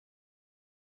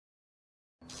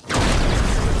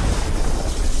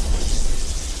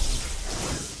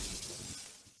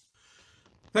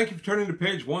Thank you for turning to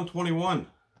page 121.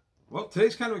 Well,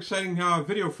 today's kind of exciting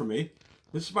video for me.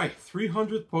 This is my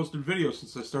 300th posted video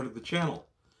since I started the channel.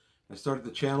 I started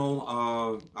the channel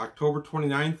October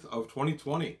 29th of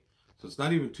 2020. So it's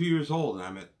not even 2 years old and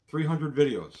I'm at 300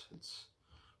 videos. It's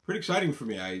pretty exciting for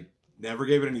me. I never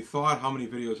gave it any thought how many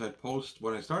videos I'd post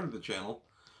when I started the channel.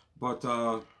 But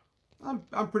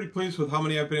I'm pretty pleased with how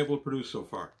many I've been able to produce so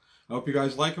far. I hope you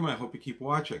guys like them. I hope you keep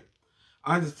watching.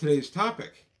 On to today's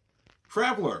topic.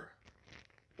 Traveler.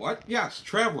 What? Yes,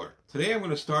 Traveler. Today I'm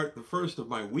going to start the first of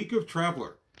my week of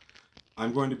Traveler.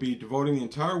 I'm going to be devoting the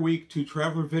entire week to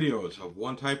Traveler videos of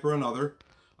one type or another.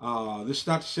 This is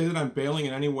not to say that I'm bailing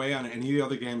in any way on any of the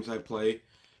other games I play.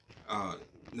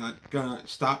 Not going to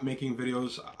stop making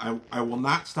videos. I will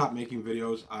not stop making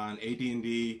videos on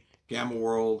AD&D, Gamma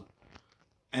World,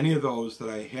 any of those that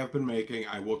I have been making,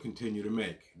 I will continue to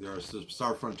make. There are some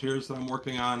Star Frontiers that I'm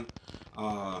working on.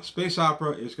 Space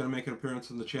Opera is going to make an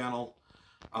appearance on the channel.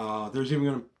 There's even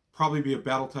going to probably be a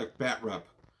Battletech Bat Rep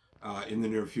in the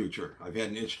near future. I've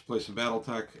had an itch to play some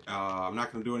Battletech. I'm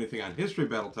not going to do anything on History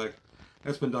Battletech.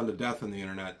 That's been done to death on the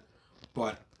internet.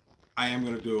 But I am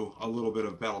going to do a little bit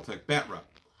of Battletech Bat Rep.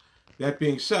 That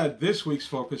being said, this week's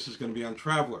focus is going to be on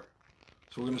Traveler.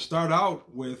 So we're going to start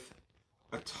out with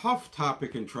a tough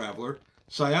topic in Traveler,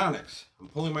 Psionics. I'm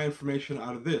pulling my information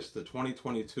out of this, the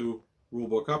 2022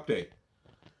 Rulebook Update.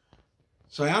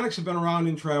 Psionics have been around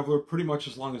in Traveler pretty much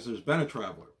as long as there's been a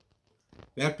Traveler.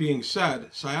 That being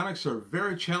said, Psionics are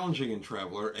very challenging in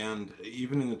Traveler, and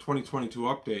even in the 2022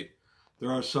 update,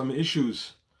 there are some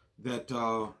issues that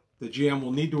the GM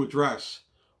will need to address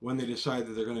when they decide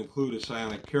that they're going to include a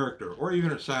psionic character, or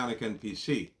even a psionic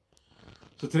NPC.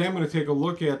 So today I'm going to take a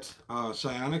look at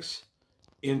psionics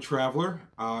in Traveler.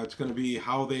 It's going to be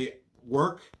how they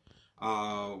work,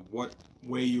 what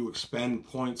way you expend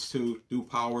points to do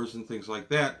powers and things like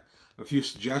that. A few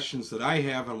suggestions that I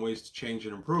have on ways to change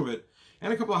and improve it,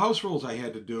 and a couple of house rules I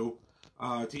had to do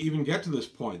to even get to this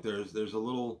point. There's a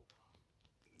little,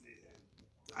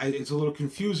 it's a little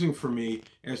confusing for me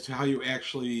as to how you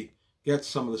actually get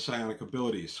some of the psionic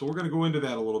abilities. So we're going to go into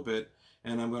that a little bit,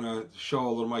 and I'm going to show a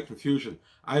little of my confusion.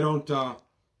 I don't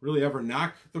really ever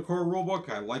knock the core rulebook.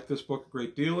 I like this book a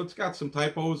great deal. It's got some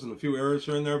typos and a few errors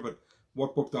here and there, but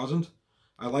what book doesn't?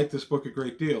 I like this book a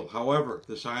great deal. However,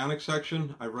 the psionic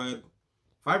section I read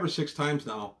 5 or 6 times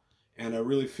now, and I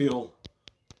really feel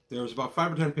there's about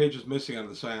 5 or 10 pages missing out of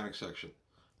the psionic section.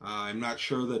 I'm not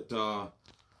sure that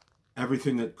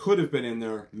everything that could have been in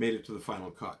there made it to the final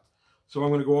cut. So I'm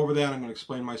going to go over that. I'm going to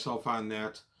explain myself on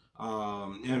that.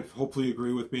 And hopefully you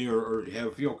agree with me or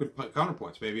have good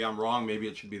counterpoints. Maybe I'm wrong, maybe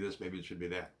it should be this, maybe it should be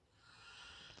that.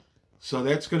 So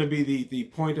that's going to be the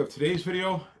point of today's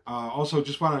video. Also,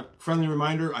 just want a friendly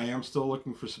reminder, I am still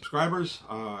looking for subscribers.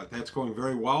 That's going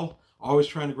very well. Always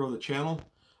trying to grow the channel.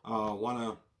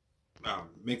 Want to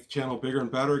make the channel bigger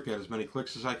and better, get as many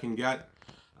clicks as I can get.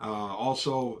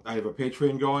 Also, I have a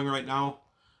Patreon going right now.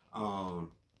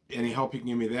 Any help you can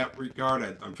give me in that regard.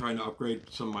 I'm trying to upgrade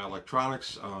some of my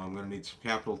electronics. I'm going to need some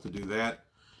capital to do that.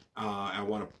 I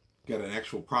want to get an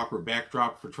actual proper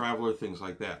backdrop for Traveler, things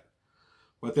like that.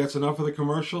 But that's enough of the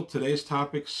commercial. Today's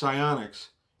topic, psionics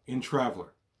in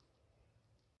Traveler.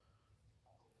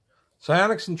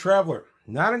 Psionics in Traveler.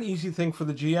 Not an easy thing for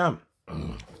the GM.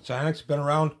 Psionics have been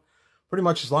around pretty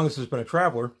much as long as there's been a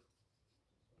Traveler.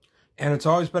 And it's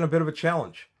always been a bit of a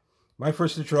challenge. My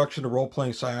first introduction to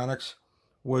role-playing psionics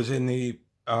was in the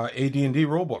AD&D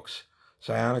rulebooks.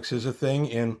 Psionics is a thing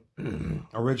in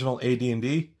original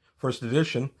AD&D, first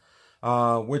edition,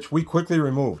 which we quickly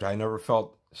removed. I never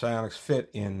felt psionics fit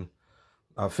in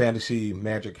a fantasy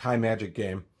magic, high magic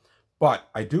game, but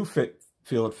I do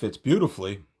feel it fits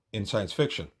beautifully in science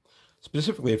fiction.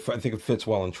 Specifically, I think it fits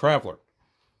well in Traveler.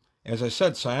 As I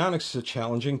said, psionics is a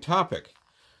challenging topic.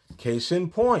 Case in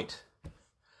point,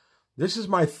 this is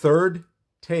my third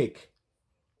take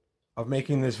of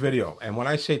making this video. And when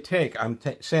I say take, I'm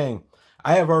saying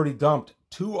I have already dumped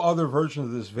 2 other versions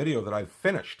of this video that I've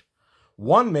finished.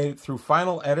 One made it through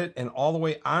final edit and all the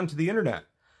way onto the internet.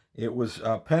 It was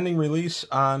pending release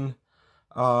on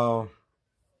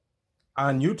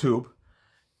YouTube,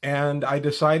 and I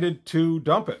decided to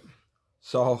dump it.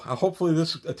 So hopefully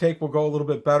this take will go a little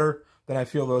bit better than I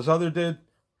feel those other did.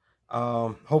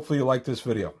 Hopefully you like this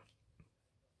video.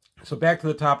 So back to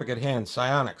the topic at hand,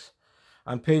 psionics.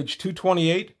 On page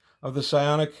 228 of the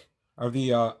Psionic, of the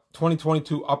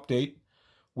 2022 update,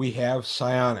 we have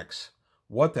psionics.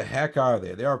 What the heck are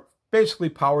they? They are basically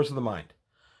powers of the mind.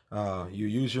 You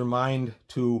use your mind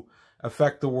to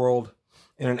affect the world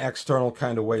in an external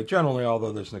kind of way, generally,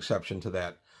 although there's an exception to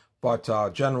that.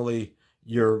 But generally,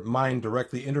 your mind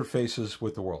directly interfaces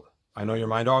with the world. I know your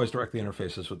mind always directly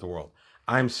interfaces with the world.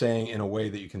 I'm saying in a way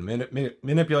that you can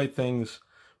manipulate things,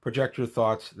 project your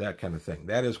thoughts, that kind of thing.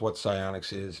 That is what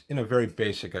psionics is in a very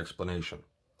basic explanation.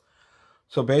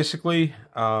 So basically,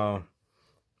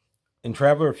 in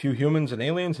Traveler, a few humans and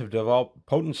aliens have developed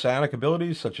potent psionic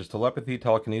abilities such as telepathy,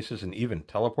 telekinesis, and even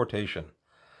teleportation.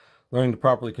 Learning to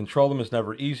properly control them is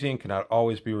never easy and cannot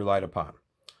always be relied upon.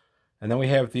 And then we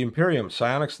have the Imperium,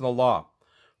 psionics and the law.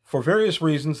 For various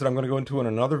reasons that I'm going to go into in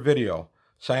another video,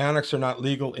 psionics are not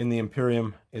legal in the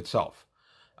Imperium itself.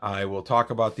 I will talk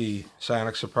about the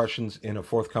psionic suppressions in a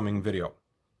forthcoming video.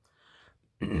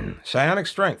 Psionic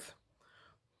strength.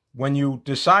 When you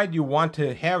decide you want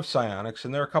to have psionics,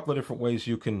 and there are a couple of different ways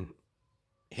you can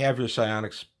have your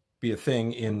psionics be a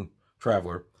thing in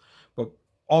Traveler, but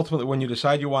ultimately when you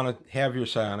decide you want to have your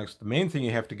psionics, the main thing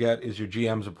you have to get is your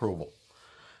GM's approval.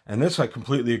 And this I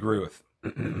completely agree with.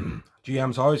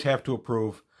 GMs always have to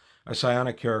approve a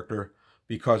psionic character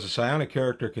because a psionic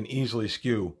character can easily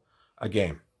skew a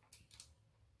game.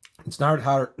 It's not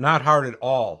hard at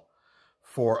all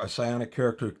for a psionic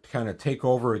character to kind of take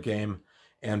over a game,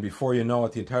 and before you know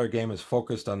it, the entire game is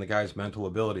focused on the guy's mental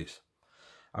abilities.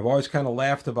 I've always kind of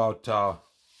laughed about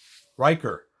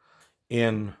Riker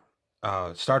in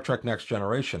Star Trek Next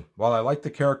Generation. While I like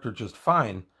the character just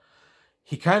fine,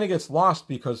 he kind of gets lost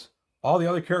because all the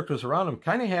other characters around him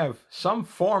kind of have some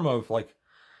form of like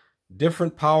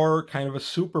different power, kind of a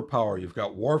superpower. You've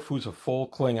got Worf, who's a full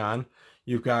Klingon.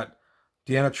 You've got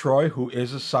Deanna Troi, who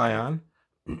is a Psion.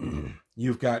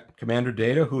 You've got Commander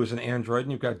Data, who is an android,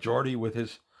 and you've got Geordi with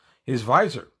his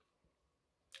visor.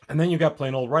 And then you've got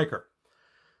plain old Riker.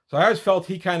 So I always felt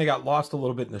he kind of got lost a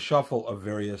little bit in the shuffle of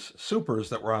various supers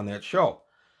that were on that show.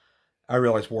 I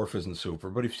realize Worf isn't super,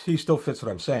 but he still fits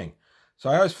what I'm saying. So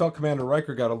I always felt Commander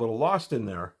Riker got a little lost in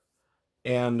there,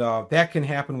 and that can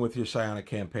happen with your psionic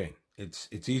campaign.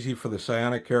 It's easy for the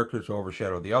psionic character to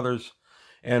overshadow the others,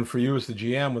 and for you as the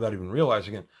GM, without even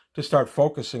realizing it, to start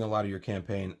focusing a lot of your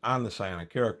campaign on the psionic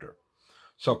character.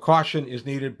 So caution is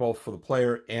needed both for the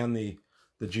player and the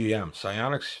GM.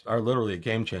 Psionics are literally a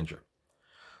game changer.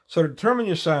 So to determine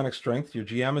your psionic strength, your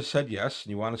GM has said yes, and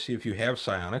you want to see if you have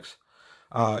psionics.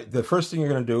 The first thing you're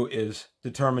going to do is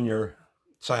determine your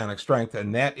psionic strength,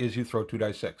 and that is you throw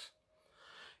 2d6.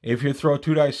 If you throw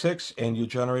 2d6 and you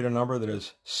generate a number that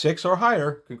is 6 or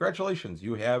higher, congratulations,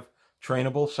 you have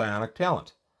trainable psionic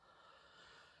talent.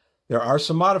 There are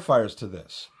some modifiers to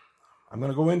this. I'm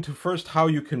going to go into first how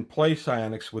you can play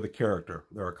psionics with a character.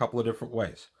 There are a couple of different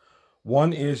ways.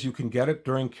 One is you can get it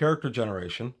during character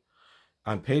generation.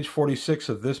 On page 46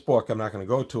 of this book, I'm not going to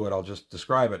go to it, I'll just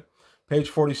describe it. Page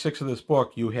 46 of this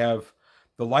book, you have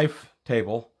the life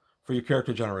table for your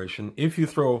character generation. If you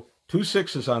throw 2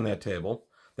 6s on that table,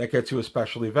 that gets you a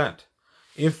special event.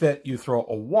 If that you throw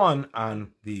a 1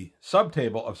 on the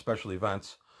subtable of special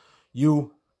events,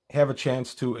 you have a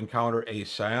chance to encounter a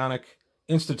psionic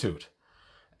institute.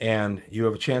 And you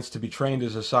have a chance to be trained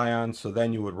as a psion, so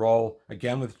then you would roll,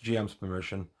 again with GM's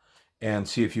permission, and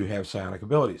see if you have psionic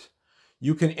abilities.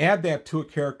 You can add that to a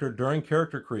character during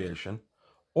character creation,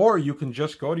 or you can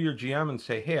just go to your GM and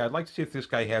say, hey, I'd like to see if this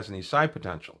guy has any psi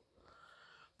potential.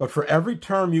 But for every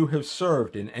term you have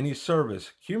served in any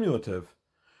service, cumulative,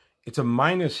 it's a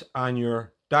minus on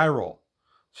your die roll.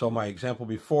 So my example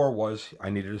before was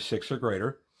I needed a 6 or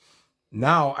greater.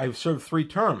 Now I've served 3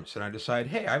 terms, and I decide,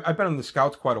 hey, I've been in the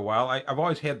Scouts quite a while. I've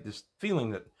always had this feeling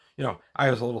that,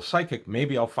 I was a little psychic.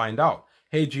 Maybe I'll find out.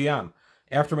 Hey, GM,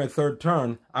 after my 3rd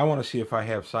turn, I want to see if I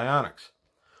have psionics.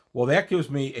 Well, that gives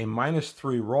me a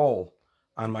 -3 roll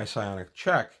on my psionic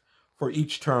check for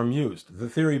each term used. The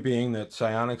theory being that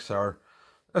psionics are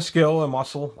a skill, a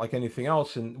muscle, like anything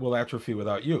else, and will atrophy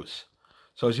without use.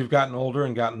 So as you've gotten older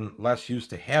and gotten less used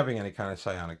to having any kind of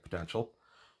psionic potential,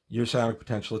 your psionic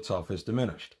potential itself is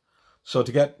diminished. So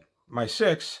to get my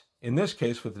 6, in this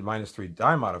case with the -3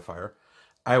 die modifier,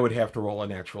 I would have to roll a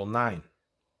natural 9.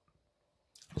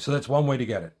 So that's one way to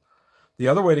get it. The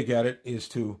other way to get it is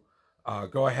to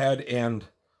go ahead and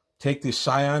take the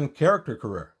Psion character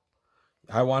career.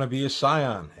 I want to be a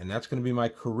Psion, and that's going to be my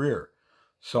career.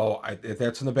 So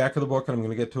that's in the back of the book, and I'm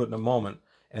going to get to it in a moment.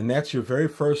 And that's your very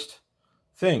first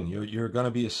thing. You're going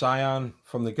to be a Psion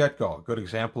from the get-go. A good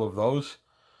example of those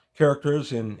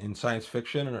characters in science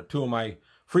fiction, and 2 of my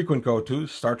frequent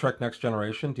go-tos, Star Trek Next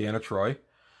Generation, Deanna Troi.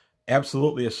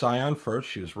 Absolutely a Psion first.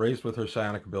 She was raised with her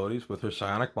psionic abilities, with her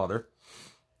psionic mother,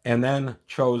 and then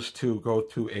chose to go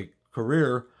to a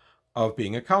career of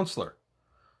being a counselor.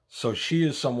 So she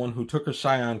is someone who took her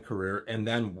Psion career and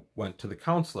then went to the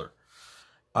counselor.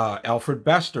 Alfred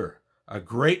Bester, a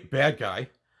great bad guy,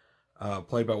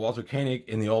 played by Walter Koenig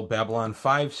in the old Babylon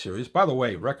 5 series. By the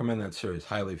way, recommend that series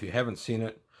highly. If you haven't seen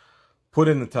it, put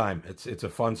in the time. It's a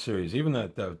fun series. Even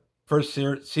the first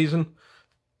season,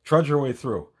 trudge your way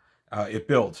through. It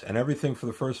builds, and everything for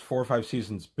the first 4 or 5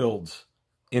 seasons builds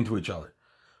into each other.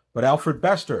 But Alfred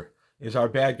Bester is our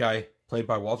bad guy, played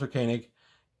by Walter Koenig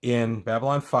in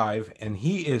Babylon 5, and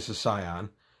he is a Psion.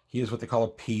 He is what they call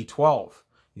a P12.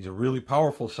 He's a really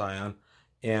powerful Psion,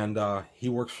 and he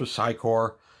works for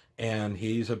Psycor, and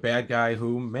he's a bad guy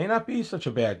who may not be such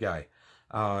a bad guy.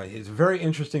 He's a very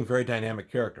interesting, very dynamic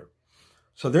character.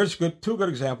 So there's two good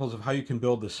examples of how you can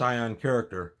build the Psion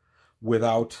character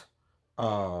without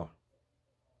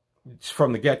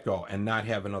from the get-go and not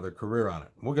have another career on it.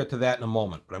 We'll get to that in a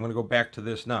moment, but I'm going to go back to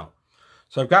this now.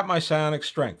 So I've got my psionic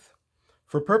strength.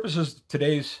 For purposes of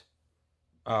today's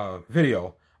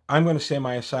video, I'm going to say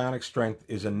my psionic strength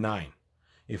is a 9.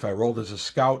 If I rolled as a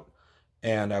scout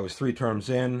and I was 3 terms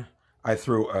in, I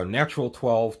threw a natural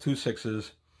 12, 2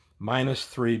 6s, minus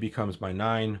 3 becomes my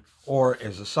 9, or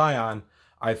as a Psion,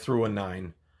 I threw a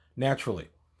 9 naturally.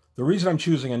 The reason I'm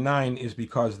choosing a 9 is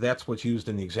because that's what's used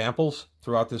in the examples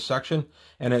throughout this section,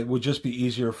 and it would just be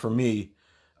easier for me,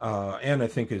 and I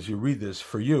think as you read this,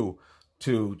 for you,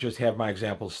 to just have my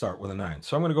examples start with a 9.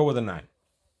 So I'm going to go with a 9.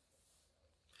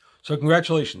 So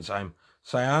congratulations, I'm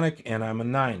psionic and I'm a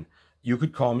 9. You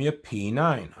could call me a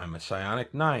P9. I'm a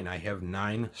psionic 9. I have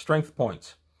 9 strength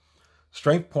points.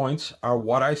 Strength points are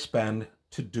what I spend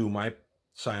to do my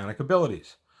psionic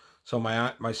abilities. So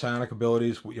my psionic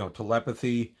abilities,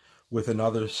 telepathy with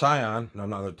another Psion,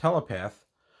 another telepath,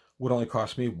 would only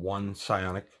cost me 1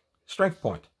 psionic strength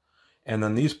point. And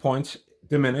then these points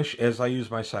diminish as I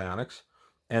use my psionics,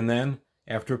 and then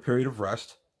after a period of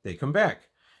rest, they come back.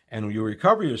 And when you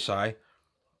recover your psi,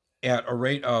 at a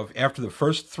rate of, after the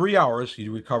first 3 hours,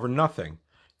 you recover nothing.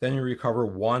 Then you recover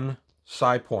 1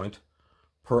 psi point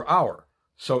per hour.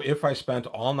 So if I spent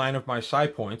all 9 of my psi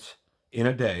points in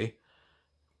a day,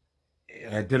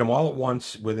 and I did them all at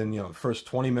once within the first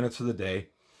 20 minutes of the day,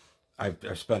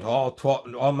 I've spent all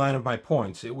 9 of my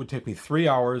points. It would take me 3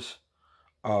 hours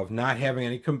of not having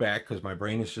any come back because my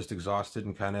brain is just exhausted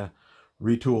and kind of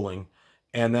retooling.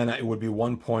 And then it would be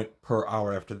 1 point per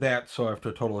hour after that. So after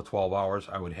a total of 12 hours,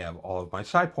 I would have all of my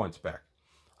psi points back.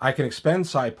 I can expend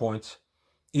psi points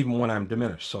even when I'm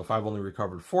diminished. So if I've only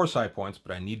recovered 4 psi points,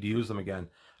 but I need to use them again,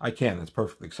 I can. That's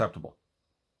perfectly acceptable.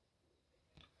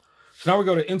 So now we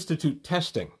go to institute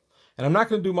testing. And I'm not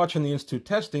going to do much on the institute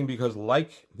testing because,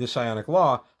 like the psionic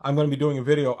law, I'm going to be doing a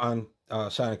video on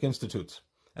psionic institutes.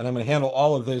 And I'm going to handle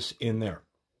all of this in there.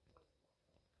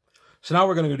 So now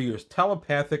we're going to go to your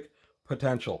telepathic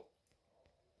potential.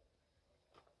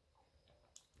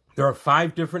 There are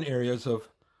 5 different areas of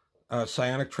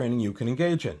psionic training you can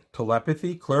engage in: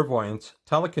 telepathy, clairvoyance,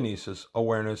 telekinesis,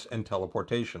 awareness, and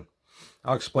teleportation.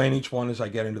 I'll explain each one as I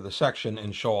get into the section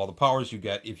and show all the powers you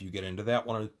get if you get into that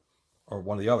one or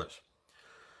one of the others.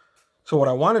 So what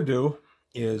I want to do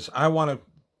is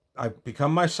I've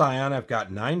become my Psion, I've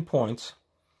got 9 points,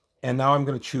 and now I'm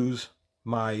going to choose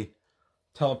my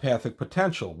telepathic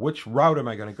potential. Which route am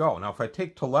I going to go? Now, if I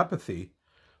take telepathy,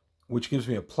 which gives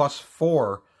me a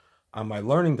 +4 on my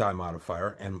learning die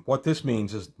modifier, and what this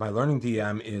means is my learning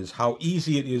DM is how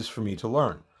easy it is for me to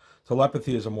learn.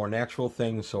 Telepathy is a more natural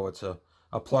thing, so it's a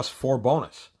 +4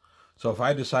 bonus. So if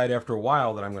I decide after a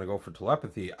while that I'm going to go for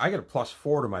telepathy, I get a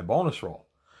 +4 to my bonus roll.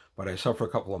 But I suffer a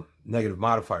couple of negative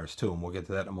modifiers too, and we'll get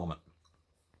to that in a moment.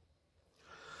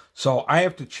 So I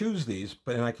have to choose these,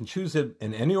 and I can choose it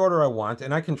in any order I want,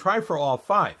 and I can try for all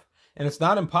 5. And it's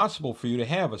not impossible for you to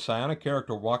have a psionic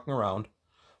character walking around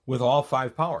with all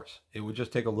 5 powers. It would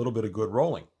just take a little bit of good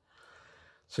rolling.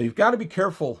 So you've got to be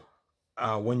careful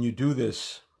when you do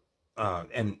this.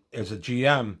 And as a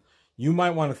GM, you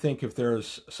might want to think if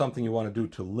there's something you want to do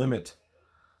to limit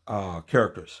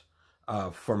characters.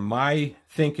 For my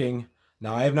thinking,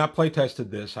 now I have not play tested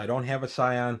this. I don't have a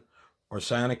Psion or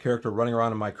psionic character running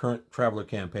around in my current Traveler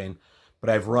campaign, but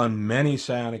I've run many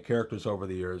psionic characters over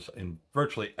the years in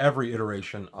virtually every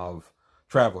iteration of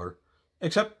Traveler,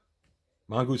 except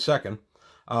Mongoose 2nd,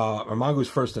 or Mongoose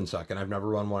 1st and 2nd. I've never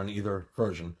run one in either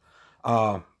version.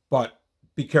 But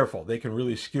be careful. They can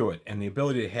really skew it. And the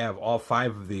ability to have all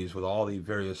 5 of these with all the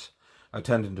various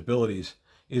attendant abilities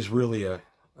is really a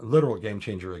literal game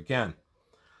changer again.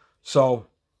 So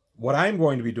what I'm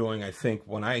going to be doing, I think,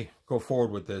 when I go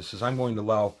forward with this, is I'm going to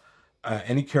allow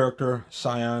any character,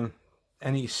 Psion,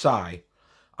 any Psi,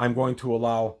 I'm going to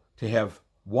allow to have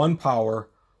 1 power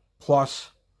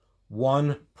plus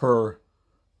 1 per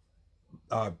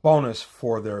bonus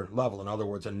for their level. In other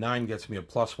words, a 9 gets me a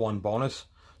 +1 bonus.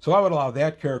 So I would allow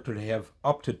that character to have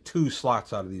up to 2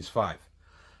 slots out of these 5.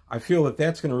 I feel that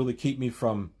that's going to really keep me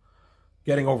from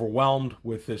getting overwhelmed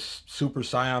with this super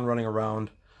scion running around.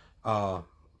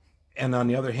 And on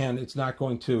the other hand, it's not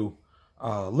going to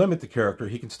limit the character.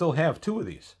 He can still have 2 of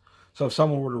these. So if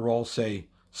someone were to roll, say,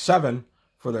 7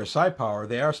 for their psi power,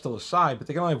 they are still a psi, but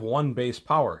they can only have 1 base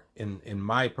power in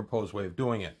my proposed way of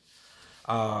doing it.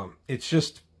 It's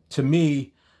just, to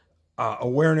me,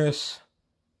 awareness,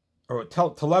 or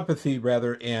telepathy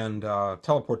rather, and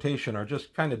teleportation are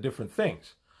just kind of different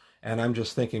things. And I'm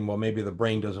just thinking, well, maybe the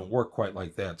brain doesn't work quite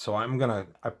like that. So I'm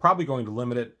probably going to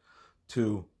limit it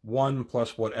to 1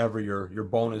 plus whatever your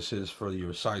bonus is for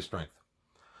your psi strength.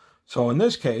 So in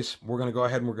this case, we're going to go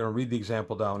ahead and we're going to read the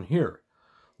example down here.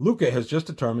 Luca has just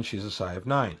determined she's a psi of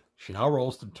 9. She now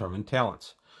rolls to determine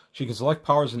talents. She can select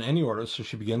powers in any order, so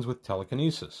she begins with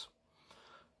telekinesis.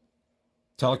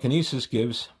 Telekinesis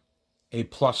gives a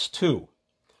 +2.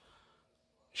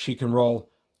 She can roll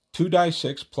 2 die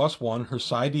 6 plus 1, her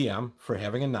psi DM for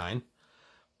having a 9,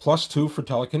 +2 for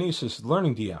telekinesis,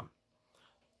 learning DM.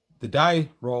 The die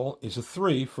roll is a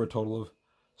 3 for a total of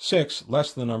 6,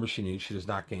 less than the number she needs. She does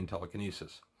not gain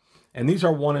telekinesis. And these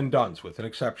are one and dones, with an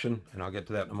exception, and I'll get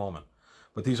to that in a moment.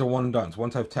 But these are one and dones.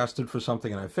 Once I've tested for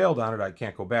something and I failed on it, I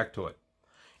can't go back to it.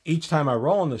 Each time I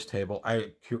roll on this table,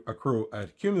 I accrue a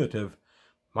cumulative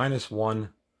 -1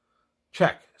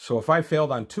 check. So if I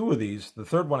failed on 2 of these, the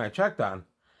third one I checked on,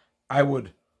 I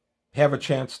would have a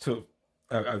chance to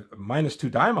a -2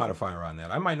 die modifier on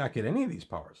that. I might not get any of these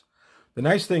powers. The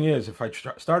nice thing is, if I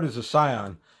start as a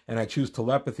scion and I choose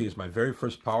telepathy as my very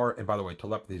first power, and by the way,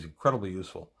 telepathy is incredibly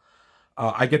useful,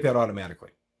 I get that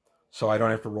automatically. So I don't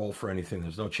have to roll for anything.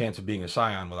 There's no chance of being a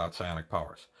scion without psionic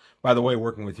powers. By the way,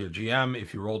 working with your GM,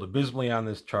 if you rolled abysmally on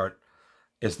this chart,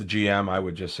 as the GM, I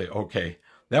would just say, okay,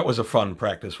 that was a fun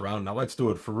practice round. Now let's do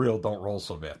it for real. Don't roll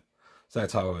so bad. So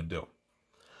that's how I would do.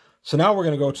 So now we're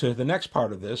going to go to the next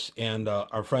part of this, and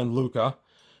our friend Luca,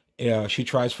 she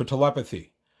tries for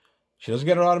telepathy. She doesn't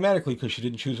get it automatically because she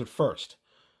didn't choose it first.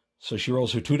 So she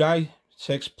rolls her 2 die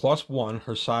 6 plus 1,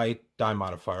 her psi die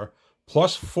modifier,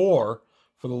 +4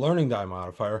 for the learning die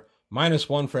modifier,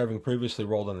 -1 for having previously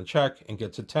rolled on the check, and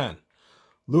gets a 10.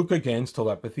 Luca gains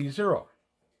telepathy 0.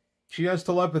 She has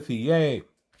telepathy, yay!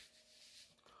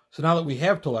 So now that we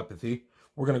have telepathy,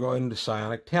 we're going to go into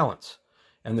psionic talents.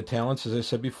 And the talents, as I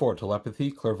said before,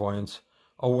 telepathy, clairvoyance,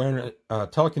 awareness,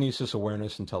 telekinesis,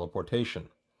 awareness, and teleportation.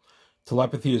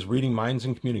 Telepathy is reading minds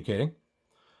and communicating.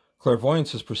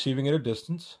 Clairvoyance is perceiving at a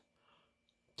distance.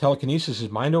 Telekinesis is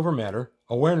mind over matter.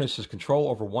 Awareness is control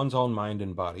over one's own mind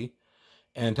and body.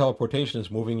 And teleportation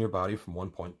is moving your body from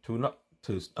one point to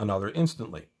another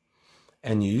instantly.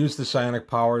 And you use the psionic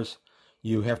powers.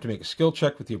 You have to make a skill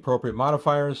check with the appropriate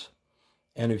modifiers.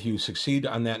 And if you succeed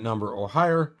on that number or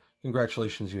higher,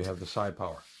 congratulations, you have the psi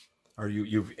power. Or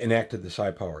you've enacted the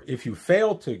psi power. If you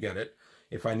fail to get it,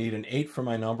 if I need an 8 for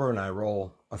my number and I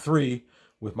roll a 3,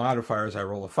 with modifiers I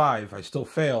roll a 5, I still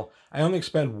fail. I only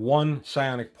expend 1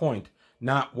 psionic point,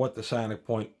 not what the psionic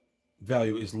point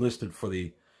value is listed for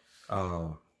the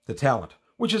talent.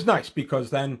 Which is nice, because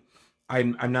then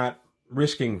I'm not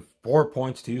risking 4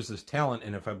 points to use this talent,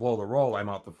 and if I blow the roll, I'm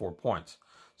out the 4 points.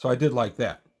 So I did like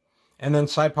that. And then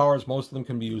psi powers, most of them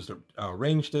can be used at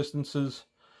range distances.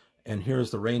 And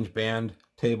here's the range band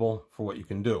table for what you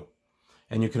can do.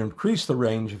 And you can increase the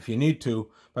range if you need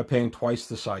to by paying twice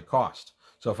the psi cost.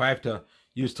 So if I have to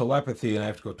use telepathy and I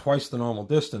have to go twice the normal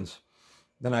distance,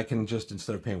 then I can just,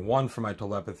 instead of paying 1 for my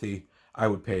telepathy, I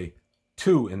would pay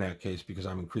 2 in that case, because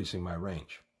I'm increasing my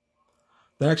range.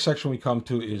 The next section we come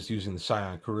to is using the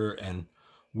psionic career, and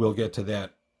we'll get to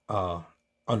that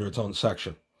under its own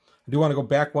section. I do want to go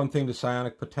back one thing to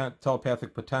psionic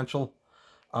telepathic potential.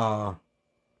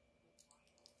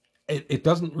 It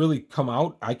doesn't really come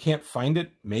out. I can't find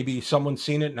it. Maybe someone's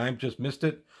seen it and I've just missed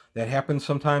it. That happens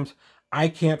sometimes. I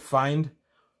can't find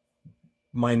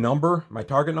my number, my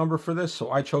target number for this, so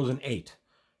I chose an 8.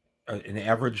 An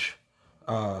average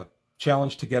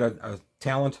challenge to get a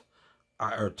talent,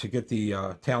 or to get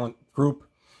the talent group.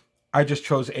 I just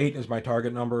chose 8 as my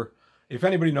target number. If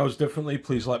anybody knows differently,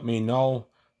 please let me know.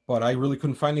 But I really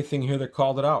couldn't find anything here that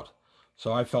called it out.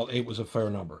 So I felt 8 was a fair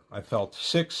number. I felt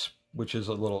 6, which is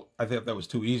a little, I think that was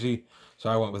too easy, so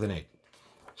I went with an 8.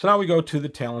 So now we go to the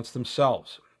talents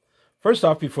themselves. First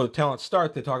off, before the talents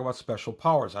start, they talk about special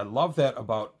powers. I love that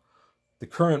about the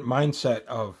current mindset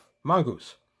of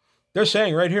Mongoose. They're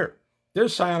saying right here,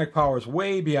 there's psionic powers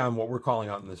way beyond what we're calling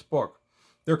out in this book.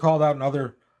 They're called out in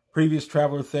other previous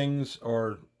Traveler things,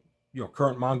 or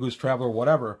current Mongoose Traveler,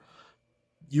 whatever.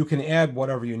 You can add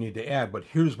whatever you need to add, but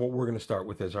here's what we're going to start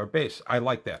with as our base. I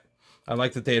like that. I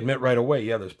like that they admit right away,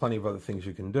 yeah, there's plenty of other things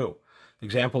you can do.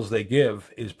 Examples they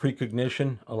give is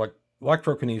precognition,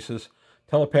 electrokinesis,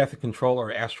 telepathic control, or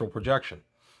astral projection.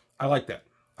 I like that.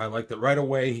 I like that right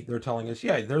away they're telling us,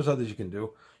 yeah, there's others you can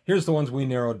do. Here's the ones we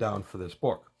narrowed down for this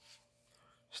book.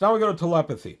 So now we go to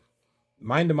telepathy,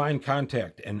 mind-to-mind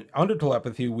contact. And under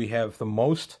telepathy, we have the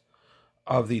most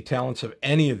of the talents of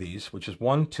any of these, which is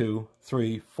 1, 2,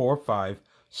 3, 4, 5,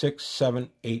 6, 7,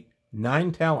 8,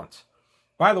 9 talents.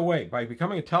 By the way, by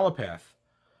becoming a telepath,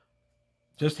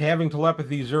 just having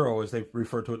telepathy 0, as they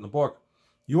refer to it in the book,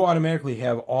 you automatically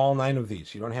have all 9 of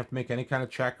these. You don't have to make any kind of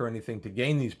check or anything to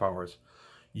gain these powers.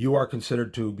 You are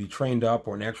considered to be trained up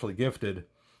or naturally gifted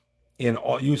in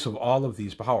use of all of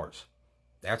these powers.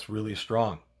 That's really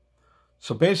strong.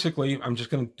 So basically, I'm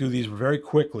just going to do these very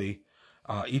quickly,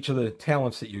 each of the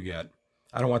talents that you get.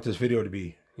 I don't want this video to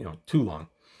be, too long.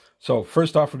 So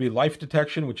first off would be life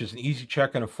detection, which is an easy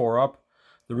check on a 4-up.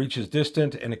 The reach is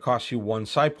distant, and it costs you 1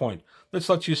 psi point. This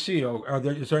lets you see,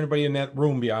 is there anybody in that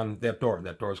room beyond that door?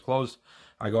 That door is closed.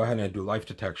 I go ahead and I do life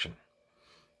detection.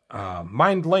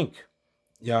 Mind link.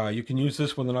 Yeah, you can use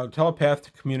this with another telepath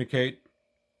to communicate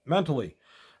mentally.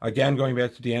 Again, going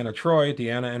back to Deanna Troi,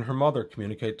 Deanna and her mother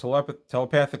communicate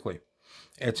telepathically.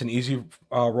 It's an easy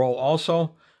roll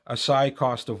also, a psi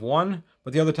cost of 1,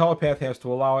 but the other telepath has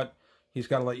to allow it. He's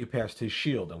got to let you past his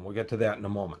shield, and we'll get to that in a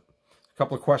moment. A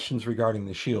couple of questions regarding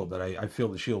the shield that I feel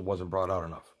the shield wasn't brought out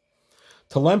enough.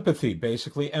 Telepathy,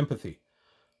 basically empathy.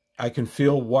 I can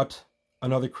feel what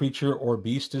another creature or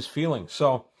beast is feeling.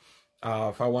 So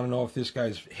if I want to know if this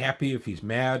guy's happy, if he's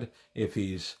mad, if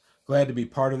he's glad to be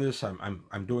part of this,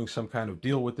 I'm doing some kind of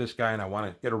deal with this guy and I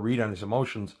want to get a read on his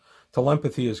emotions.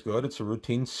 Telepathy is good. It's a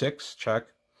routine 6 check.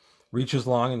 Reach is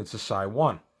long and it's a psi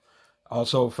 1.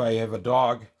 Also, if I have a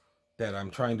dog that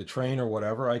I'm trying to train or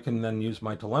whatever, I can then use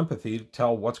my telepathy to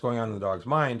tell what's going on in the dog's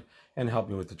mind and help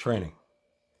me with the training.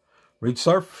 Read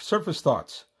surface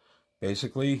thoughts.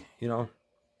 Basically,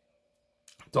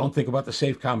 don't think about the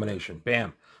safe combination.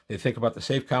 Bam. They think about the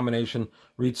safe combination.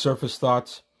 Read surface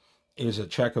thoughts is a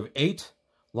check of 8,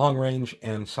 long range,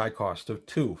 and psi cost of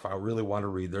 2, if I really want to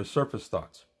read their surface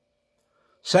thoughts.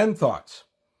 Send thoughts.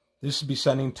 This would be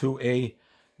sending to a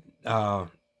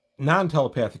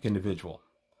non-telepathic individual.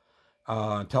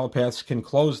 Telepaths can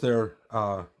close their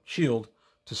shield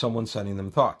to someone sending them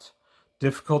thoughts.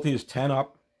 Difficulty is 10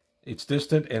 up. It's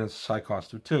distant, and it's a psi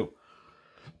cost of 2.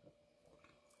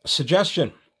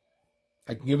 Suggestion.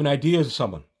 I can give an idea to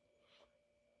someone.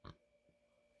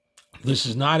 This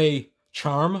is not a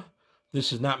charm.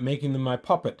 This is not making them my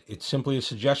puppet. It's simply a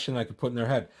suggestion I could put in their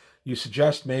head. You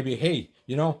suggest maybe, hey,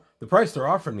 the price they're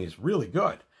offering me is really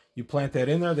good. You plant that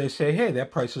in there, they say, hey,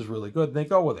 that price is really good, and they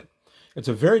go with it. It's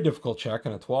a very difficult check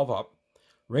and a 12 up.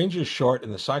 Range is short,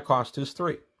 and the psi cost is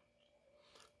 3.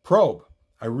 Probe.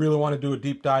 I really want to do a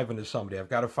deep dive into somebody. I've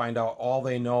got to find out all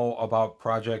they know about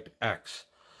Project X.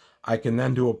 I can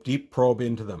then do a deep probe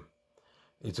into them.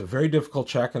 It's a very difficult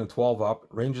check and a 12 up.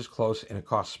 Range is close, and it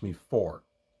costs me 4.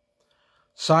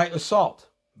 Psi assault.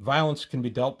 Violence can be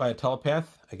dealt by a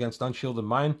telepath against unshielded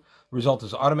mind. The result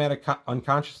is automatic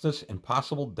unconsciousness and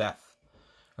possible death.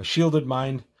 A shielded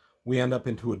mind, we end up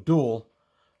into a duel.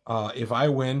 If I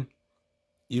win,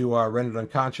 you are rendered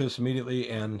unconscious immediately,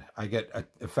 and I get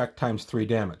effect times 3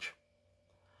 damage.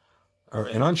 Or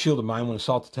an unshielded mind, when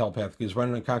assaulted telepathically, is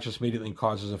rendered unconscious immediately and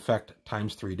causes effect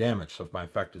times 3 damage. So if my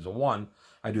effect is a 1,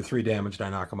 I do 3 damage and I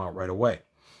knock him out right away.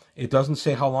 It doesn't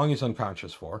say how long he's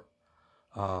unconscious for,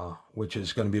 which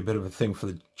is going to be a bit of a thing for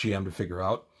the GM to figure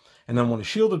out. And then when a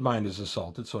shielded mind is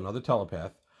assaulted, so another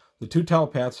telepath, the 2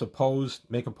 telepaths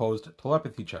make opposed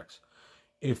telepathy checks.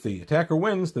 If the attacker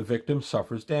wins, the victim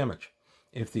suffers damage.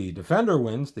 If the defender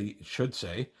wins,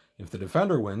 if the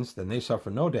defender wins, then they suffer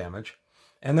no damage.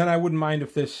 And then I wouldn't mind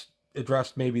if this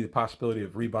addressed maybe the possibility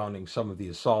of rebounding some of the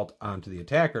assault onto the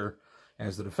attacker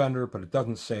as the defender, but it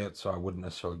doesn't say it, so I wouldn't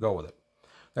necessarily go with it.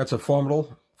 That's a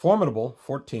formidable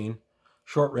 14,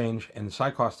 short range, and the psi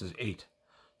cost is 8.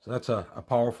 So that's a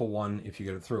powerful one if you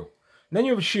get it through. And then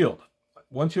you have a shield.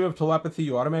 Once you have telepathy,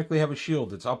 you automatically have a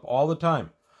shield. It's up all the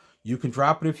time. You can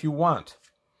drop it if you want.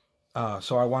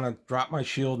 So I want to drop my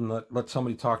shield and let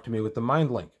somebody talk to me with the mind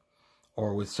link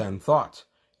or with send thoughts.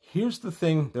 Here's the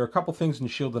thing. There are a couple things in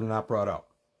shield that are not brought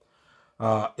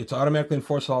out. It's automatically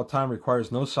enforced all the time,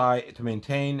 requires no psi to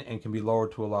maintain, and can be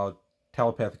lowered to allow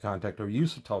telepathic contact or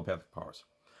use of telepathic powers.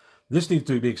 This needs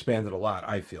to be expanded a lot,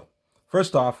 I feel.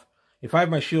 First off, if I have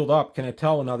my shield up, can I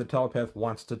tell another telepath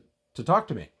wants to talk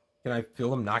to me? Can I feel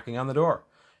them knocking on the door?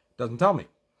 It doesn't tell me.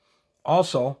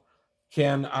 Also,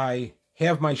 can I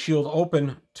have my shield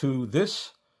open to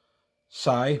this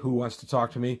psi who wants to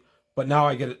talk to me but now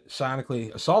I get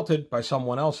psionically assaulted by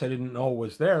someone else I didn't know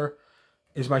was there.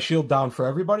 Is my shield down for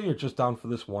everybody or just down for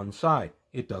this one side?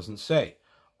 It doesn't say.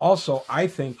 Also, I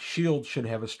think shield should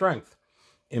have a strength.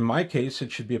 In my case,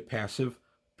 it should be a passive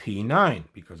P9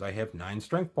 because I have 9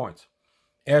 strength points.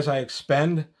 As I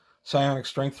expend psionic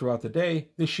strength throughout the day,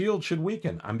 the shield should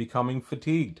weaken. I'm becoming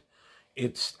fatigued.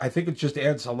 I think it just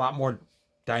adds a lot more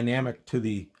dynamic to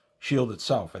the shield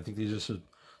itself. I think these are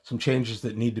some changes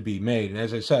that need to be made. And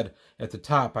as I said at the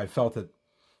top, I felt that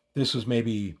this was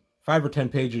maybe 5 or 10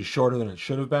 pages shorter than it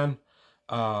should have been.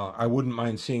 I wouldn't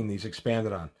mind seeing these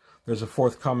expanded on. There's a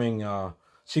forthcoming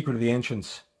Secret of the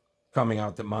Ancients coming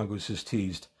out that Mongoose has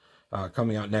teased,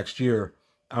 coming out next year.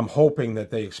 I'm hoping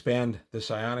that they expand the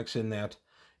psionics in that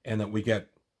and that we get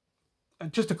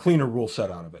just a cleaner rule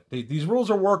set out of it. These rules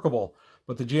are workable,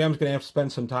 but the GM's going to have to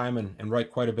spend some time and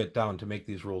write quite a bit down to make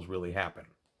these rules really happen.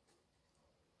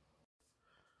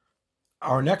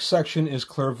 Our next section is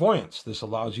clairvoyance. This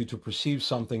allows you to perceive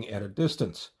something at a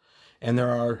distance. And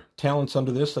there are talents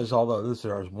under this. There's all the others.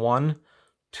 There are 1,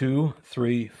 2,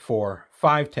 3, 4,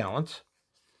 5 talents.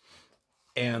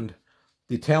 And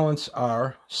the talents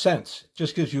are sense. It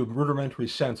just gives you a rudimentary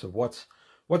sense of what's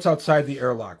outside the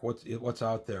airlock, what's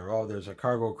out there. Oh, there's a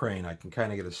cargo crane. I can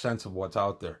kind of get a sense of what's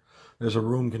out there. There's a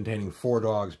room containing 4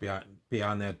 dogs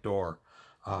beyond that door.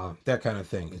 That kind of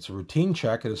thing. It's a routine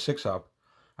check at a 6-up.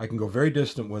 I can go very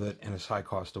distant with it, and it's high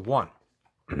cost of 1.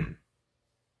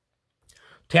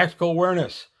 Tactical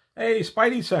awareness. Hey,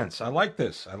 Spidey sense. I like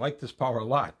this. I like this power a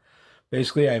lot.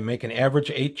 Basically, I make an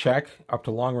average 8 check up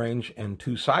to long range and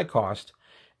 2 side cost,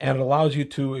 and it allows you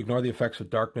to ignore the effects of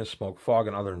darkness, smoke, fog,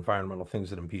 and other environmental things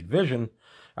that impede vision.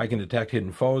 I can detect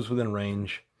hidden foes within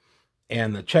range,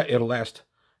 and the check it'll last.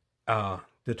 The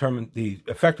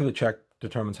effect of the check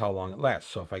determines how long it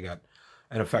lasts. So if I got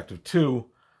an effect of 2,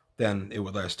 then it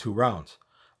would last 2 rounds.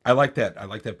 I like that. I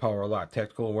like that power a lot.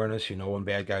 Tactical awareness, you know when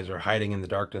bad guys are hiding in the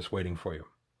darkness waiting for you.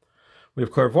 We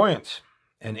have clairvoyance,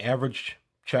 an average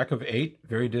check of 8,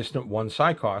 very distant, 1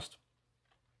 side cost.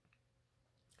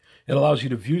 It allows you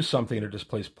to view something at a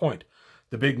displaced point.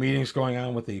 The big meeting's going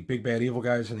on with the big bad evil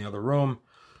guys in the other room.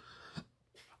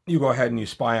 You go ahead and you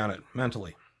spy on it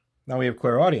mentally. Now we have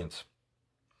clairaudience.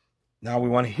 Now we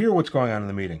want to hear what's going on in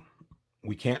the meeting.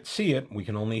 We can't see it, we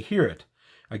can only hear it.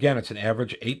 Again, it's an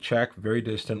average 8 check, very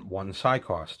distant, 1 side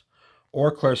cost.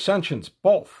 Or clairsentience,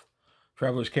 both.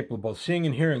 Travelers capable of both seeing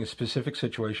and hearing a specific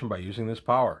situation by using this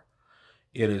power.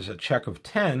 It is a check of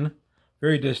 10,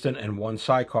 very distant, and 1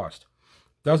 side cost.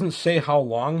 Doesn't say how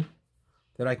long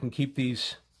that I can keep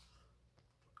these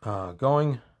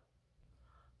going.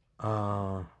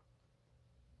 Yeah,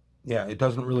 it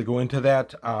doesn't really go into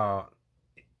that.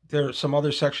 There are some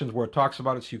other sections where it talks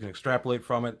about it, so you can extrapolate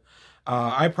from it.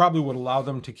 I probably would allow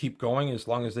them to keep going as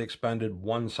long as they expended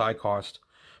 1 side cost,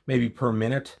 maybe per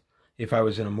minute, if I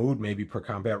was in a mood, maybe per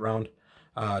combat round,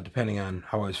 depending on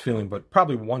how I was feeling, but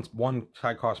probably 1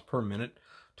 side cost per minute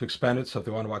to expend it. So if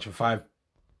they want to watch a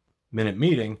 5-minute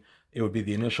meeting, it would be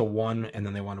the initial 1, and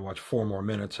then they want to watch 4 more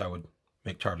minutes, I would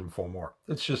charge them 4 more.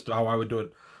 It's just how I would do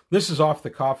it. This is off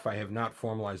the cuff. I have not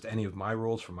formalized any of my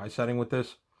rules for my setting with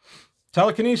this.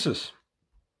 Telekinesis.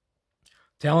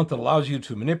 Talent that allows you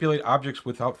to manipulate objects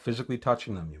without physically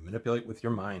touching them. You manipulate with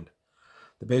your mind.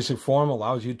 The basic form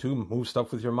allows you to move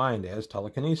stuff with your mind as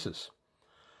telekinesis.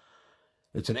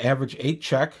 It's an average 8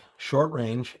 check, short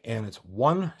range, and it's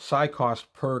 1 side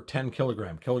cost per 10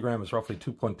 kilogram. Kilogram is roughly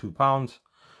 2.2 pounds.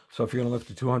 So if you're going to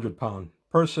lift a 200-pound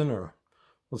person, or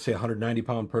let's say a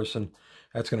 190-pound person,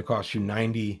 that's going to cost you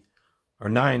 90 or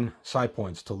 9 side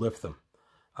points to lift them.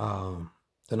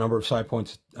 The number of side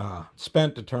points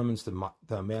spent determines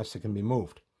the mass that can be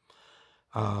moved.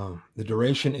 The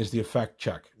duration is the effect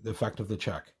check, the effect of the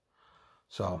check.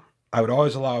 So I would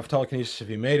always allow telekinesis if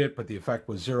he made it, but the effect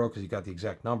was 0 because he got the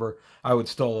exact number. I would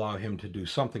still allow him to do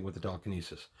something with the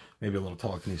telekinesis. Maybe a little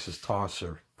telekinesis toss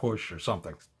or push or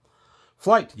something.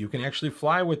 Flight. You can actually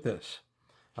fly with this.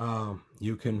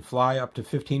 You can fly up to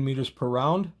 15 meters per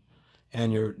round,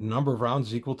 and your number of rounds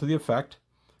is equal to the effect.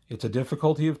 It's a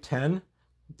difficulty of 10.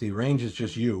 The range is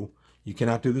just you. You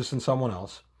cannot do this in someone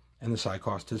else. And the side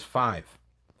cost is 5.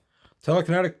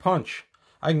 Telekinetic punch.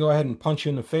 I can go ahead and punch you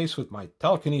in the face with my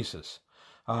telekinesis.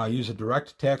 Use a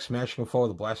direct attack, smashing a foe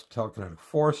with a blast of telekinetic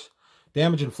force.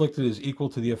 Damage inflicted is equal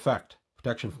to the effect.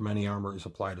 Protection from any armor is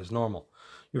applied as normal.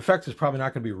 Your effect is probably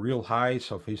not going to be real high,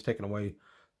 so if he's taking away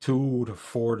 2 to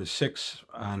 4 to 6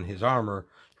 on his armor,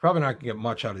 you're probably not going to get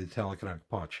much out of the telekinetic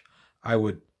punch. I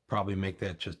would probably make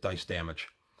that just dice damage.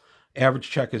 Average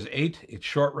check is 8, it's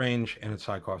short range, and it's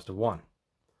high cost of 1.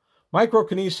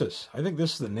 Microkinesis. I think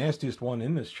this is the nastiest one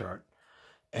in this chart.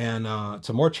 And it's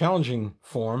a more challenging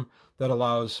form that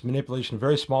allows manipulation of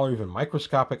very small or even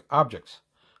microscopic objects.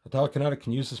 A telekinetic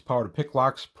can use this power to pick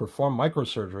locks, perform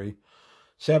microsurgery,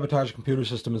 sabotage a computer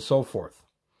system, and so forth.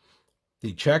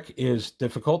 The check is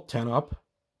difficult, 10 up.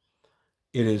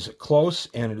 It is close,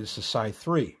 and it is a psi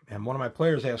 3. And one of my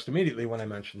players asked immediately when I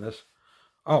mentioned this,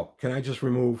 oh, can I just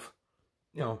remove,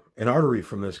 an artery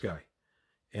from this guy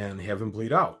and have him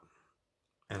bleed out?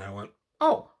 And I went,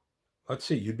 oh, let's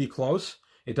see, you'd be close.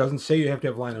 It doesn't say you have to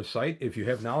have line of sight. If you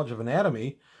have knowledge of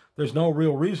anatomy, there's no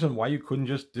real reason why you couldn't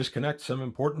just disconnect some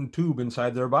important tube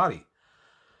inside their body.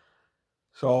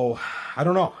 So, I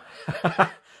don't know.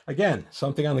 Again,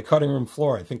 something on the cutting room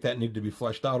floor. I think that needed to be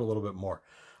fleshed out a little bit more.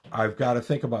 I've got to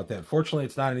think about that. Fortunately,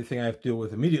 it's not anything I have to deal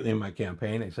with immediately in my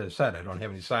campaign. As I said, I don't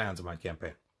have any psions in my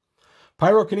campaign.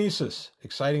 Pyrokinesis,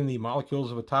 exciting the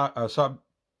molecules of a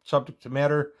subject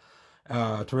matter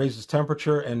to raise its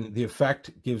temperature, and the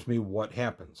effect gives me what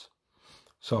happens.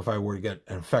 So if I were to get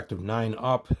an effect of 9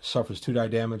 up, suffers 2 die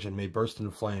damage and may burst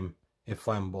into flame if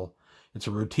flammable. It's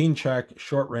a routine check,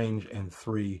 short range, and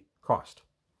 3 cost.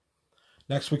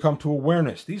 Next we come to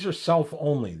awareness. These are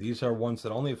self-only. These are ones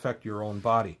that only affect your own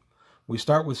body. We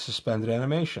start with suspended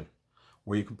animation,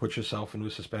 where you can put yourself into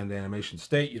a suspended animation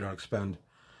state. You don't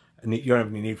have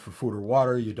any need for food or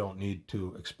water. You don't need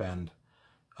to expend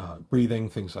breathing,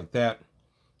 things like that.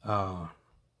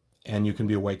 And you can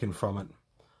be awakened from it.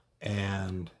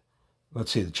 And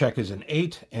let's see, the check is an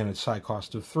 8 and it's psi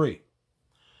cost of 3.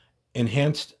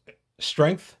 Enhanced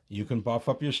strength, you can buff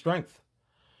up your strength.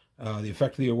 The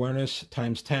effect of the awareness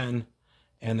times 10,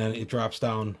 and then it drops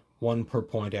down 1 per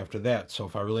point after that. So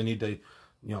if I really need to,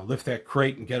 lift that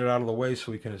crate and get it out of the way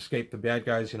so we can escape the bad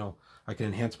guys, I can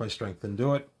enhance my strength and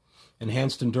do it.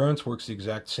 Enhanced endurance works the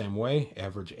exact same way,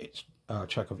 average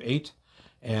check of 8,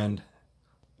 and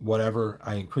whatever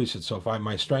I increase it. So if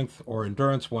my strength or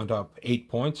endurance went up 8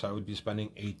 points, I would be spending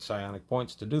 8 psionic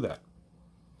points to do that.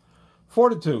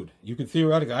 Fortitude, you could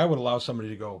theoretically, I would allow somebody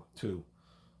to go to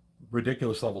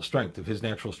ridiculous level strength. If his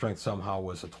natural strength somehow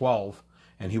was a 12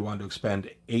 and he wanted to expend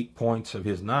 8 points of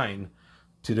his 9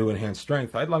 to do enhanced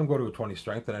strength, I'd let him go to a 20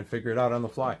 strength and I'd figure it out on the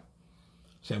fly.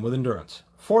 Same with endurance.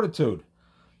 Fortitude,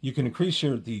 you can increase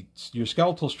your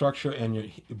skeletal structure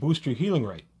and boost your healing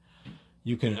rate.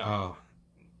 You can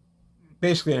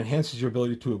basically, it enhances your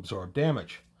ability to absorb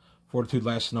damage. Fortitude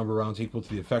lasts a number of rounds equal to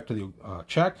the effect of the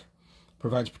check.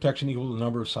 Provides protection equal to the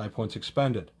number of psi points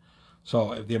expended.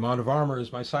 So if the amount of armor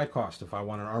is my psi cost. If I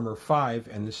want an armor 5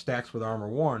 and this stacks with armor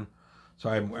 1, so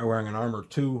I'm wearing an armor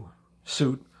 2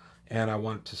 suit and I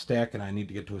want it to stack and I need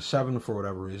to get to a 7 for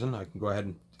whatever reason, I can go ahead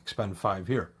and expend 5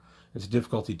 here. It's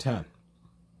difficulty 10.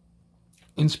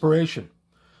 Inspiration.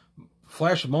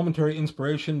 Flash of momentary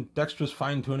inspiration, dexterous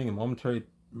fine-tuning, and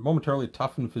momentarily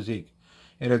toughened physique.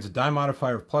 It adds a die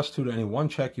modifier of +2 to any one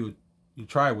check you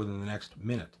try within the next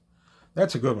minute.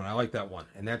 That's a good one. I like that one.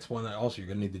 And that's one that also you're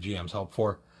going to need the GM's help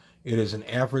for. It is an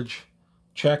average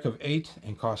check of 8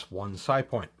 and costs 1 psi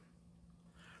point.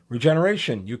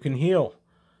 Regeneration. You can heal.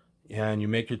 And you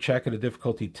make your check at a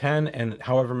difficulty 10, and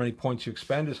however many points you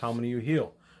expend is how many you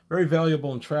heal. Very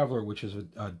valuable in Traveler, which is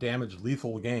a damage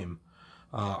lethal game.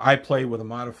 I play with a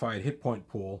modified hit point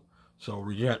pool, so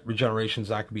regeneration is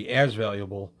not going to be as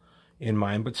valuable in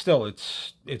mine, but still,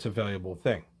 it's a valuable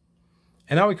thing.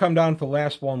 And now we come down to the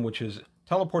last one, which is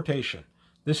teleportation.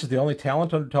 This is the only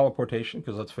talent under teleportation,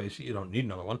 because let's face it, you don't need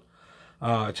another one.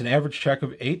 It's an average check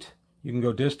of 8. You can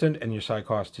go distant, and your psi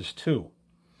cost is 2.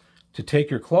 To take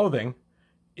your clothing,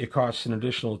 it costs an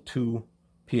additional 2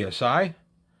 psi,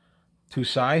 2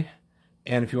 psi.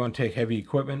 And if you want to take heavy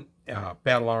equipment,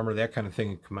 battle armor, that kind of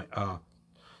thing,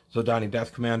 Zodani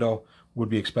Death Commando would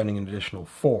be expending an additional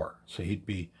 4. So he'd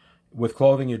be, with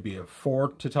clothing, it'd be a 4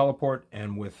 to teleport,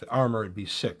 and with armor, it'd be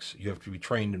 6. You have to be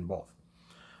trained in both.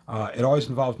 It always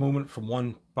involves movement from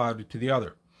one body to the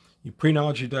other. You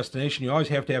pre-knowledge your destination. You always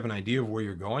have to have an idea of where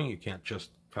you're going. You can't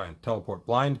just kind of teleport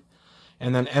blind.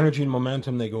 And then energy and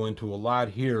momentum, they go into a lot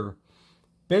here.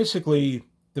 Basically,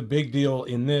 the big deal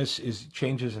in this is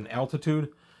changes in altitude.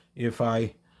 If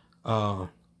that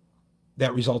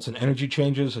results in energy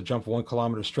changes. A jump of 1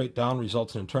 kilometer straight down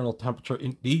results in internal temperature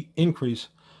increase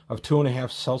of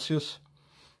 2.5 Celsius,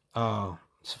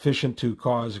 sufficient to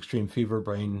cause extreme fever,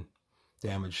 brain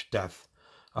damage, death.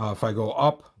 If I go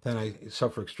up, then I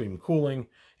suffer extreme cooling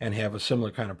and have a similar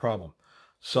kind of problem.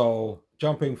 So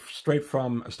jumping straight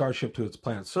from a starship to its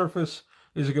planet's surface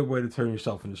is a good way to turn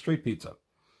yourself into street pizza.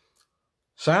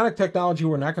 Psionic technology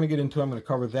we're not going to get into. I'm going to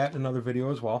cover that in another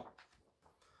video as well.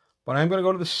 But I'm going to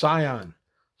go to the Psion.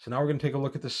 So now we're going to take a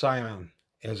look at the Psion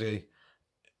as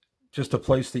just a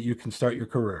place that you can start your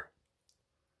career.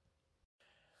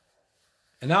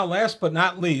 And now, last but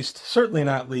not least, certainly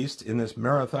not least in this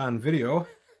marathon video,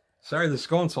 sorry this is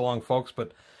going so long, folks,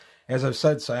 but as I've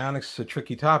said, psionics is a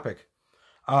tricky topic.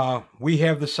 We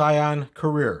have the Psion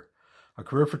career, a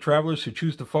career for travelers who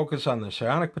choose to focus on their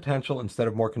psionic potential instead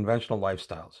of more conventional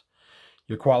lifestyles.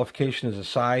 Your qualification is a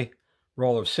psi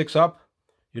roll of 6 up.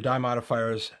 Your die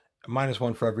modifier is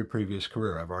 -1 for every previous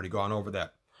career. I've already gone over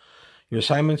that. Your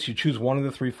assignments, you choose one of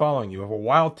the 3 following. You have a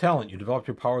wild talent. You develop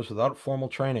your powers without formal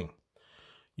training.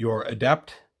 You're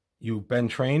adept. You've been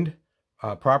trained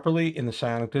properly in the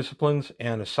psionic disciplines,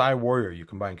 and a psi warrior. You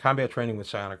combine combat training with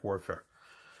psionic warfare.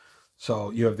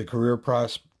 So you have the career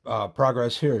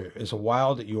progress here. As a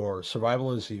wild, your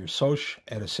survival is your soc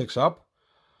at a 6 up,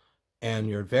 and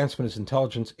your advancement is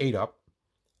intelligence 8 up.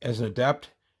 As an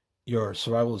adept, your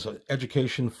survival is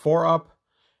education 4 up,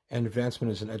 and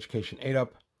advancement is an education 8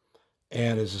 up.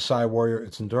 And as a psi warrior,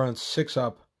 it's endurance 6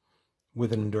 up,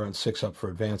 with an endurance 6 up for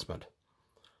advancement.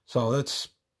 So that's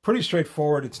pretty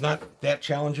straightforward. It's not that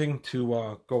challenging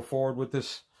to go forward with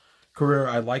this career.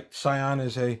 I like Psion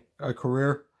as a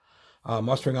career.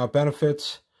 Mustering out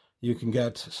benefits, you can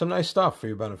get some nice stuff for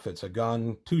your benefits. A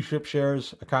gun, 2 ship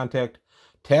shares, a contact,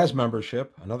 TAS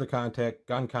membership, another contact,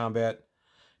 gun combat,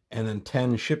 and then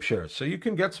 10 ship shares. So you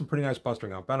can get some pretty nice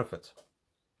mustering out benefits.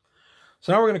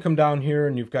 So now we're going to come down here,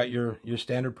 and you've got your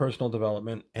standard personal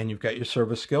development, and you've got your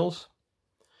service skills.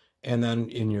 And then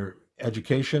in your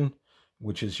education,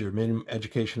 which is your minimum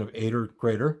education of 8 or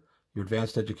greater, your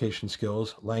advanced education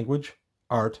skills, language,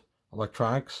 art,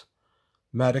 electronics,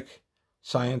 medic,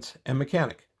 science, and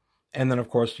mechanic. And then, of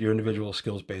course, your individual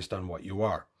skills based on what you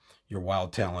are, your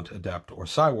wild talent, adept, or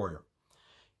psi warrior.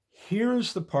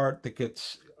 Here's the part that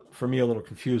gets, for me, a little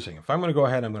confusing. If I'm going to go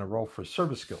ahead, I'm going to roll for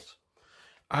service skills.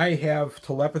 I have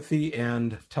telepathy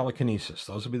and telekinesis.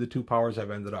 Those will be the 2 powers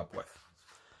I've ended up with.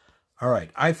 All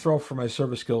right, I throw for my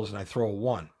service skills, and I throw a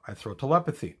 1. I throw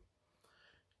telepathy.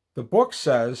 The book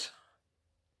says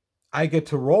I get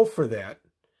to roll for that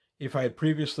if I had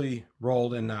previously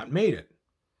rolled and not made it.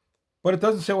 But it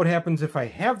doesn't say what happens if I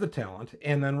have the talent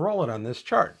and then roll it on this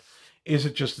chart. Is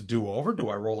it just a do-over? Do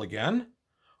I roll again?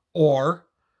 Or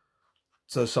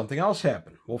does something else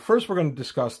happen? Well, first we're going to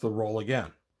discuss the roll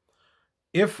again.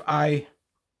 If I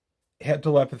had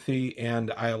telepathy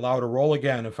and I allowed a roll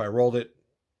again, if I rolled it,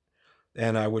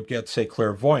 and I would get, say,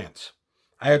 clairvoyance.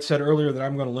 I had said earlier that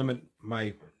I'm going to limit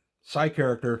my psi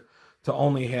character to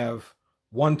only have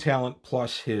 1 talent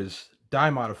plus his die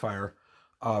modifier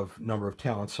of number of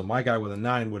talents. So my guy with a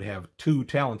 9 would have 2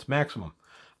 talents maximum.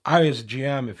 I, as a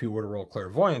GM, if he were to roll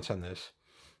clairvoyance on this,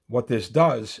 what this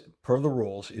does, per the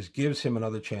rules, is gives him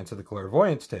another chance at the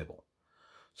clairvoyance table.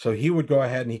 So he would go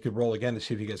ahead and he could roll again to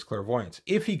see if he gets clairvoyance.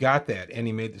 If he got that and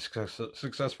he made the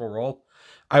successful roll,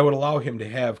 I would allow him to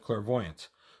have clairvoyance.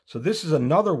 So this is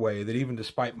another way that even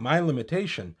despite my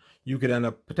limitation, you could end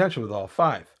up potentially with all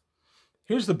 5.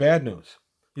 Here's the bad news.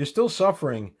 You're still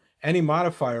suffering any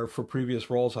modifier for previous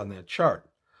rolls on that chart.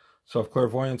 So if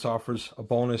clairvoyance offers a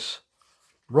bonus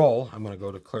roll, I'm going to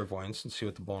go to clairvoyance and see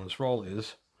what the bonus roll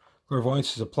is.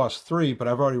 Clairvoyance is a +3, but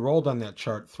I've already rolled on that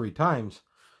chart 3 times.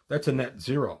 That's a net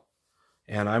 0.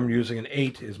 And I'm using an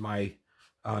 8 as my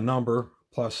number,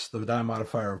 plus the die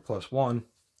modifier of +1.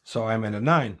 So I'm at a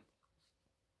 9.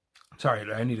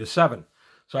 Sorry, I need a 7.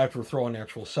 So I have to throw a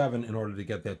natural 7 in order to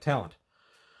get that talent.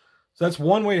 So that's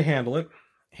one way to handle it.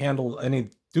 Handle any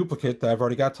duplicate that I've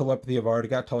already got telepathy, I've already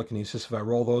got telekinesis. If I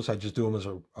roll those, I just do them as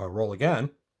a roll again.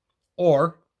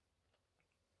 Or,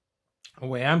 a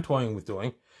way I'm toying with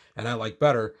doing, and I like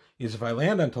better, is if I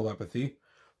land on telepathy,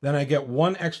 then I get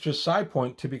 1 extra psi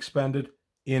point to be expended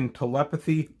in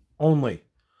telepathy only.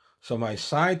 So my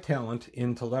psi talent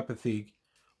in telepathy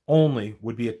only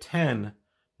would be a 10,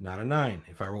 not a 9.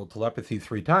 If I rolled telepathy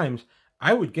 3 times,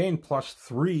 I would gain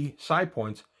 +3 psi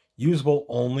points usable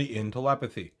only in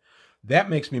telepathy. That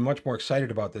makes me much more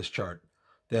excited about this chart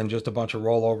than just a bunch of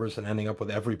rollovers and ending up with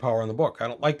every power in the book. I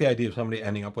don't like the idea of somebody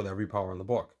ending up with every power in the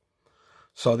book.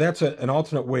 So that's an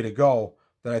alternate way to go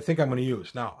that I think I'm going to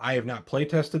use. Now, I have not play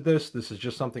tested this. This is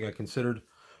just something I considered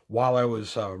while I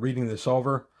was reading this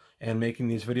over and making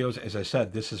these videos. As I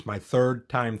said, this is my 3rd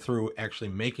time through actually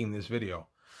making this video.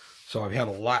 So I've had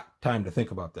a lot of time to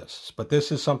think about this. But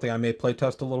this is something I may play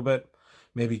test a little bit.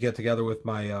 Maybe get together with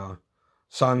my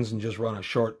sons and just run a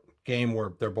short game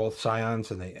where they're both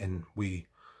Psions and we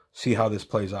see how this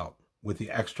plays out with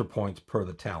the extra points per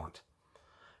the talent.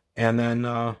 And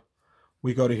then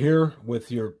we go to here with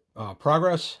your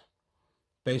progress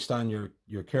based on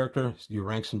your character, your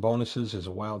ranks and bonuses as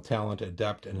a wild talent,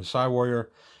 adept, and a psi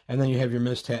warrior. And then you have your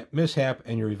mishap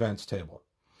and your events table.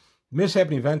 Mishap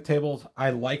and event tables,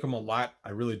 I like them a lot. I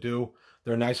really do.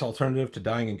 They're a nice alternative to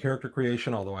dying in character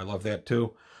creation, although I love that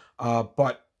too.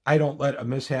 But I don't let a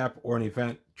mishap or an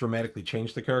event dramatically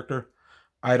change the character.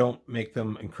 I don't make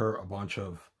them incur a bunch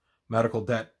of medical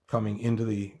debt coming into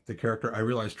the character. I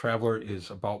realize Traveler is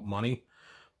about money,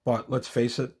 but let's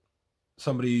face it,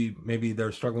 somebody, maybe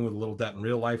they're struggling with a little debt in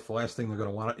real life. The last thing they're going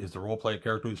to want is to roleplay a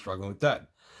character who's struggling with debt.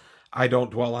 I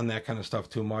don't dwell on that kind of stuff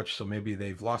too much, so maybe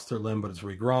they've lost their limb, but it's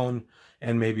regrown,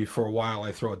 and maybe for a while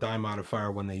I throw a die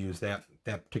modifier when they use that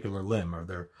particular limb,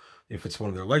 or if it's one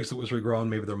of their legs that was regrown,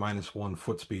 maybe they're -1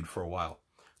 foot speed for a while,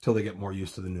 till they get more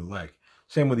used to the new leg.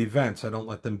 Same with events. I don't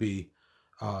let them be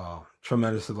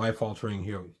tremendously life-altering.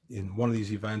 Here, in one of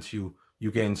these events, you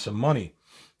gain some money.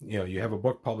 You have a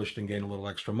book published and gain a little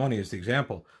extra money as the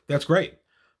example. That's great.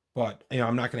 But,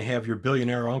 I'm not going to have your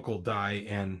billionaire uncle die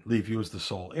and leave you as the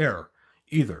sole heir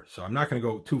either. So I'm not going to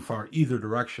go too far either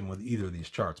direction with either of these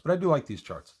charts. But I do like these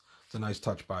charts. It's a nice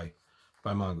touch by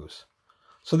Mongoose.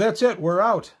 So that's it. We're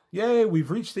out. Yay,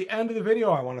 we've reached the end of the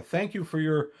video. I want to thank you for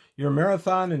your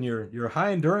marathon and your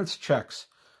high endurance checks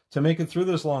to make it through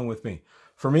this long with me.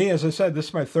 For me, as I said, this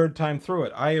is my third time through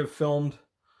it. I have filmed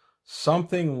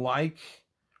something like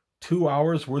 2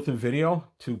 hours worth of video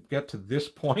to get to this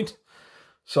point.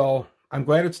 So I'm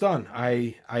glad it's done.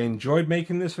 I enjoyed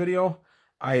making this video.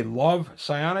 I love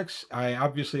Psionics. I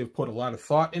obviously have put a lot of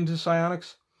thought into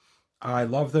Psionics. I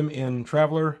love them in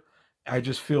Traveler. I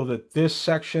just feel that this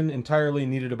section entirely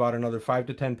needed about another 5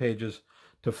 to 10 pages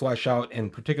to flesh out,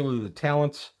 and particularly the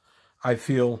talents, I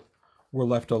feel, were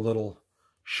left a little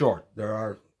short. There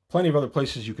are plenty of other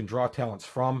places you can draw talents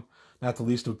from, not the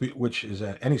least of which is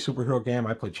any superhero game.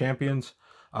 I play Champions.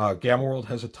 Gamma World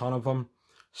has a ton of them.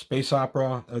 Space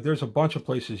Opera. There's a bunch of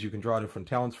places you can draw different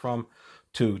talents from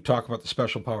to talk about the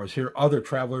special powers here. Other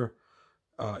Traveler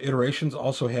iterations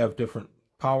also have different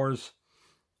powers.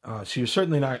 So you're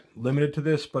certainly not limited to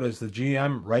this, but as the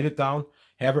GM, write it down,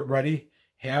 have it ready,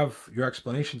 have your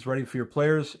explanations ready for your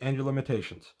players and your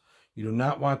limitations. You do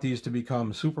not want these to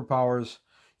become superpowers.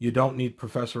 You don't need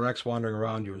Professor X wandering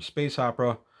around your Space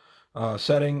Opera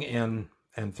setting and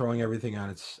throwing everything on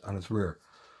its rear.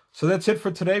 So that's it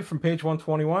for today from page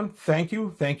 121. Thank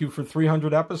you. Thank you for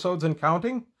 300 episodes and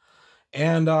counting.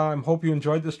 And I hope you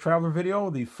enjoyed this Traveler video,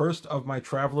 the first of my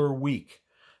Traveler week.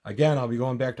 Again, I'll be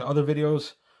going back to other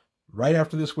videos right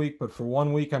after this week, but for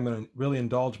 1 week, I'm going to really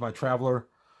indulge my Traveler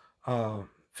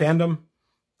fandom,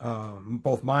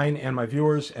 both mine and my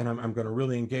viewers, and I'm going to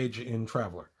really engage in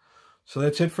Traveler. So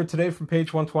that's it for today from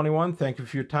page 121. Thank you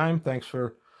for your time. Thanks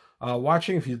for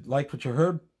watching. If you liked what you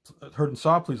heard and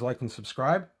saw, please like and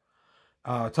subscribe.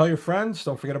 Tell your friends.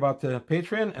 Don't forget about the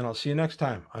Patreon, and I'll see you next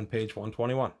time on page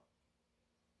 121.